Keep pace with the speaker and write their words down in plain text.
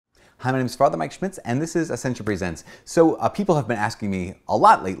Hi, my name is Father Mike Schmitz, and this is Ascension Presents. So people have been asking me a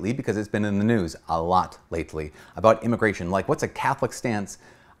lot lately, because it's been in the news a lot lately, about immigration. Like, what's a Catholic stance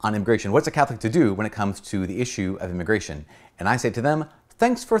on immigration? What's a Catholic to do when it comes to the issue of immigration? And I say to them,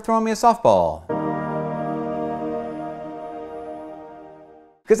 thanks for throwing me a softball.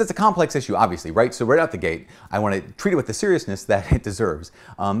 Because it's a complex issue, obviously, right? So right out the gate, I want to treat it with the seriousness that it deserves.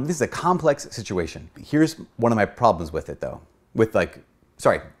 This is a complex situation. Here's one of my problems with it, though.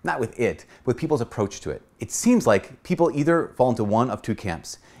 Not with it, with people's approach to it. It seems like people either fall into one of two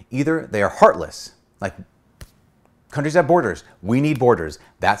camps. Either they are heartless, like countries have borders, we need borders,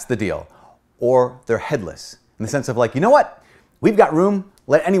 that's the deal. Or they're headless, in the sense of like, you know what? We've got room,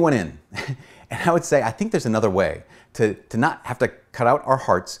 let anyone in. And I would say, I think there's another way to not have to cut out our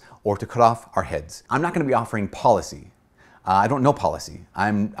hearts or to cut off our heads. I'm not going to be offering policy. I don't know policy.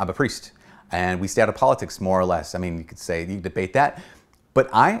 I'm a priest, and we stay out of politics more or less. I mean, you could say, you debate that. But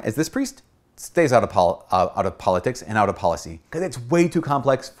I, as this priest, stays out of politics and out of policy, because it's way too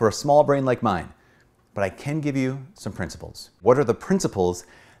complex for a small brain like mine. But I can give you some principles. What are the principles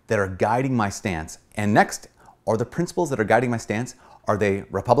that are guiding my stance? And next, are the principles that are guiding my stance, are they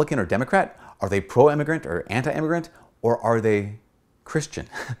Republican or Democrat? Are they pro-immigrant or anti-immigrant? Or are they Christian?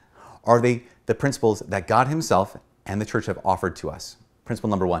 Are they the principles that God Himself and the Church have offered to us? Principle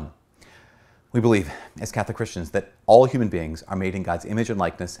number one. We believe, as Catholic Christians, that all human beings are made in God's image and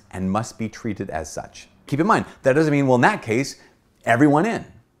likeness and must be treated as such. Keep in mind, that doesn't mean, well, in that case, everyone in.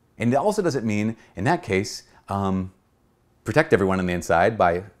 And it also doesn't mean, in that case, protect everyone on the inside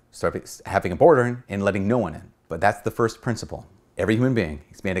by having a border and letting no one in. But that's the first principle. Every human being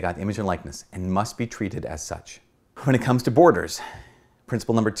is made in God's image and likeness and must be treated as such. When it comes to borders,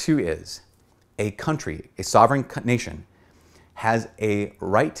 principle number two is, a country, a sovereign nation, has a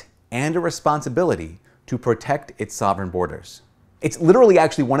right and a responsibility to protect its sovereign borders. It's literally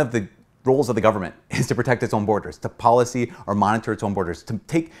actually one of the roles of the government is to protect its own borders, to policy or monitor its own borders, to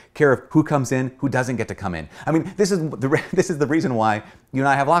take care of who comes in, who doesn't get to come in. I mean, this is the reason why you and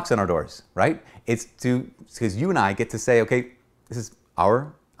I have locks on our doors, right? It's because you and I get to say, okay, I'm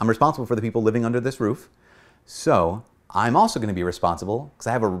responsible for the people living under this roof, so I'm also going to be responsible, because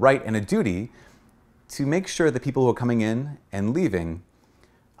I have a right and a duty to make sure that people who are coming in and leaving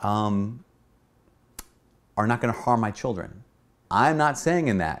are not going to harm my children. I'm not saying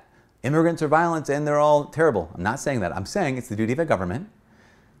in that immigrants are violent and they're all terrible. I'm not saying that. I'm saying it's the duty of a government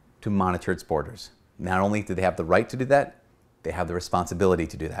to monitor its borders. Not only do they have the right to do that, they have the responsibility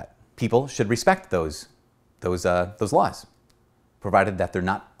to do that. People should respect those laws, provided that they're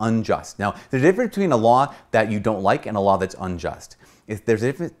not unjust. Now, there's a difference between a law that you don't like and a law that's unjust. There's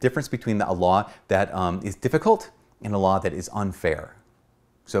a difference between a law that is difficult and a law that is unfair.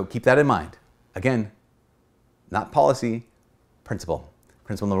 So keep that in mind. Again, not policy, principle.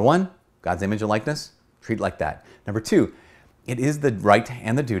 Principle number one, God's image and likeness, treat it like that. Number two, it is the right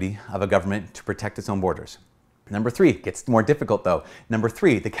and the duty of a government to protect its own borders. Number three, gets more difficult though. Number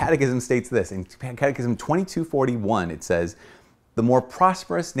three, the Catechism states this. In Catechism 2241, it says, the more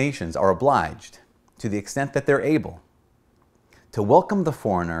prosperous nations are obliged, to the extent that they're able, to welcome the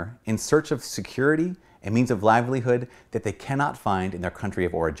foreigner in search of security and means of livelihood that they cannot find in their country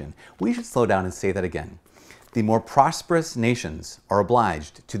of origin. We should slow down and say that again. The more prosperous nations are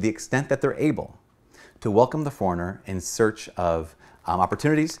obliged, to the extent that they're able, to welcome the foreigner in search of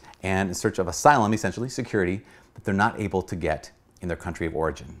opportunities and in search of asylum, essentially, security, that they're not able to get in their country of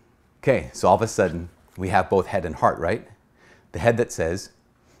origin. Okay, so all of a sudden, we have both head and heart, right? The head that says,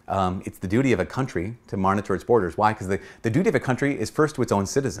 it's the duty of a country to monitor its borders. Why? Because the duty of a country is first to its own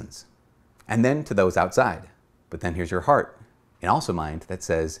citizens, and then to those outside. But then here's your heart, and also mind, that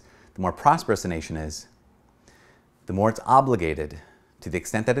says the more prosperous a nation is, the more it's obligated, to the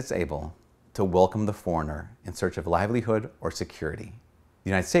extent that it's able, to welcome the foreigner in search of livelihood or security. The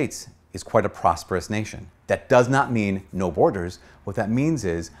United States is quite a prosperous nation. That does not mean no borders. What that means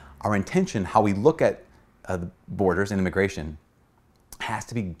is our intention, how we look at borders and immigration, has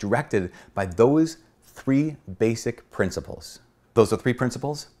to be directed by those three basic principles. Those are three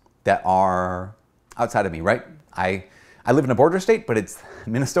principles that are outside of me, right? I live in a border state, but it's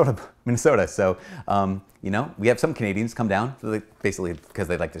Minnesota. So, we have some Canadians come down, basically because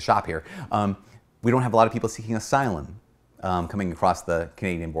they like to shop here. We don't have a lot of people seeking asylum coming across the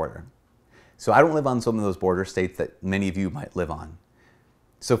Canadian border. So I don't live on some of those border states that many of you might live on.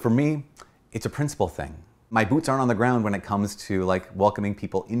 So for me, it's a principle thing. My boots aren't on the ground when it comes to welcoming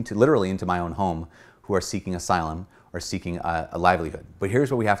people literally into my own home who are seeking asylum or seeking a livelihood. But here's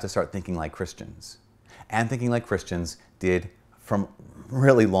where we have to start thinking like Christians. And thinking like Christians did from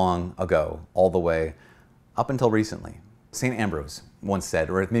really long ago, all the way up until recently. St. Ambrose once said,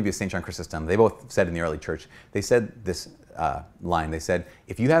 or maybe it's St. John Chrysostom, they both said in the early church, they said this line, they said,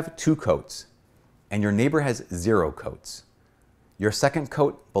 if you have 2 coats and your neighbor has 0 coats, your second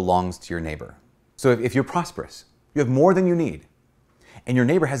coat belongs to your neighbor. So if you're prosperous, you have more than you need, and your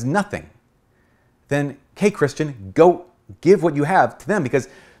neighbor has nothing, then, hey Christian, go give what you have to them, because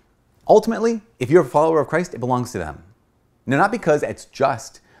ultimately, if you're a follower of Christ, it belongs to them. Now, not because it's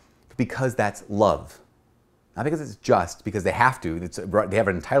just, but because that's love. Not because it's just, because they have to, they have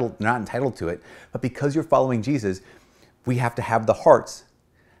they're not entitled to it, but because you're following Jesus, we have to have the hearts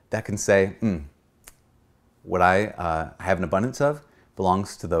that can say, what I have an abundance of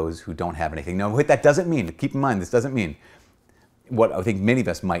belongs to those who don't have anything. Now, what that doesn't mean, keep in mind, this doesn't mean what I think many of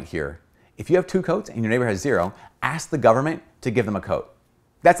us might hear. If you have 2 coats and your neighbor has 0, ask the government to give them a coat.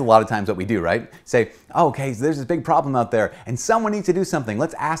 That's a lot of times what we do, right? Say, oh, okay, so there's this big problem out there and someone needs to do something.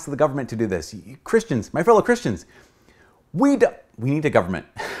 Let's ask the government to do this. Christians, my fellow Christians, we need a government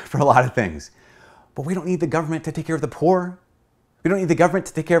for a lot of things, but we don't need the government to take care of the poor. We don't need the government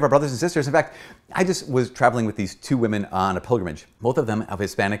to take care of our brothers and sisters. In fact, I just was traveling with these 2 women on a pilgrimage, both of them of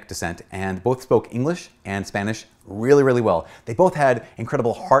Hispanic descent, and both spoke English and Spanish really, really well. They both had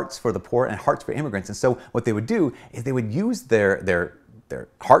incredible hearts for the poor and hearts for immigrants. And so what they would do is they would use their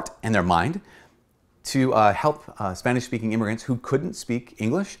heart and their mind to help Spanish-speaking immigrants who couldn't speak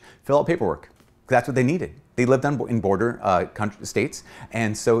English fill out paperwork. That's what they needed. They lived in border states,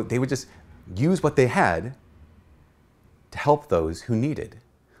 and so they would just use what they had to help those who needed.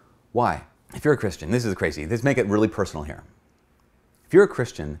 Why? If you're a Christian, this is crazy. Let's make it really personal here. If you're a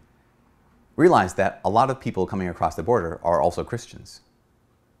Christian, realize that a lot of people coming across the border are also Christians.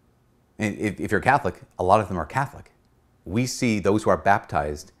 And if you're Catholic, a lot of them are Catholic. We see those who are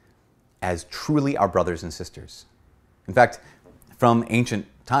baptized as truly our brothers and sisters. In fact, from ancient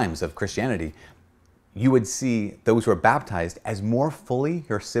times of Christianity, you would see those who are baptized as more fully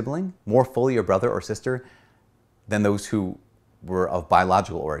your sibling, more fully your brother or sister, than those who were of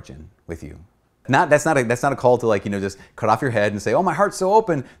biological origin with you. That's not a call to just cut off your head and say, oh, my heart's so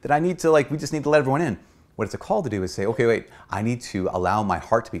open that I need to we just need to let everyone in. What it's a call to do is say, okay, wait, I need to allow my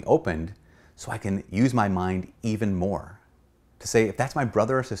heart to be opened so I can use my mind even more. To say, if that's my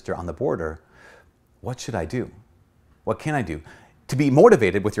brother or sister on the border, what should I do? What can I do? To be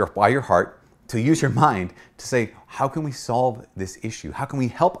motivated by your heart, to use your mind to say, how can we solve this issue? How can we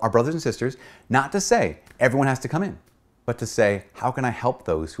help our brothers and sisters? Not to say everyone has to come in, but to say, how can I help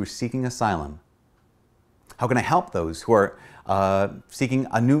those who are seeking asylum? How can I help those who are seeking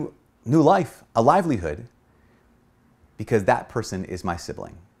a new life, a livelihood? Because that person is my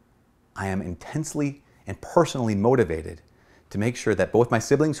sibling. I am intensely and personally motivated to make sure that both my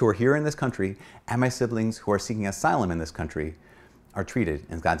siblings who are here in this country and my siblings who are seeking asylum in this country are treated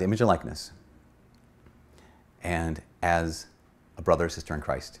in God's image and likeness and as a brother or sister in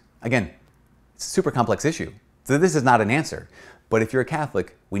Christ. Again, it's a super complex issue, so this is not an answer. But if you're a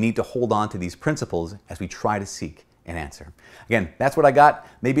Catholic, we need to hold on to these principles as we try to seek an answer. Again, that's what I got.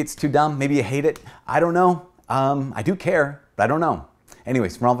 Maybe it's too dumb. Maybe you hate it. I don't know. I do care, but I don't know.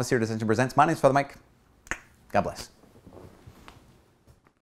 Anyways, from all of us here at Ascension Presents, my name is Father Mike. God bless.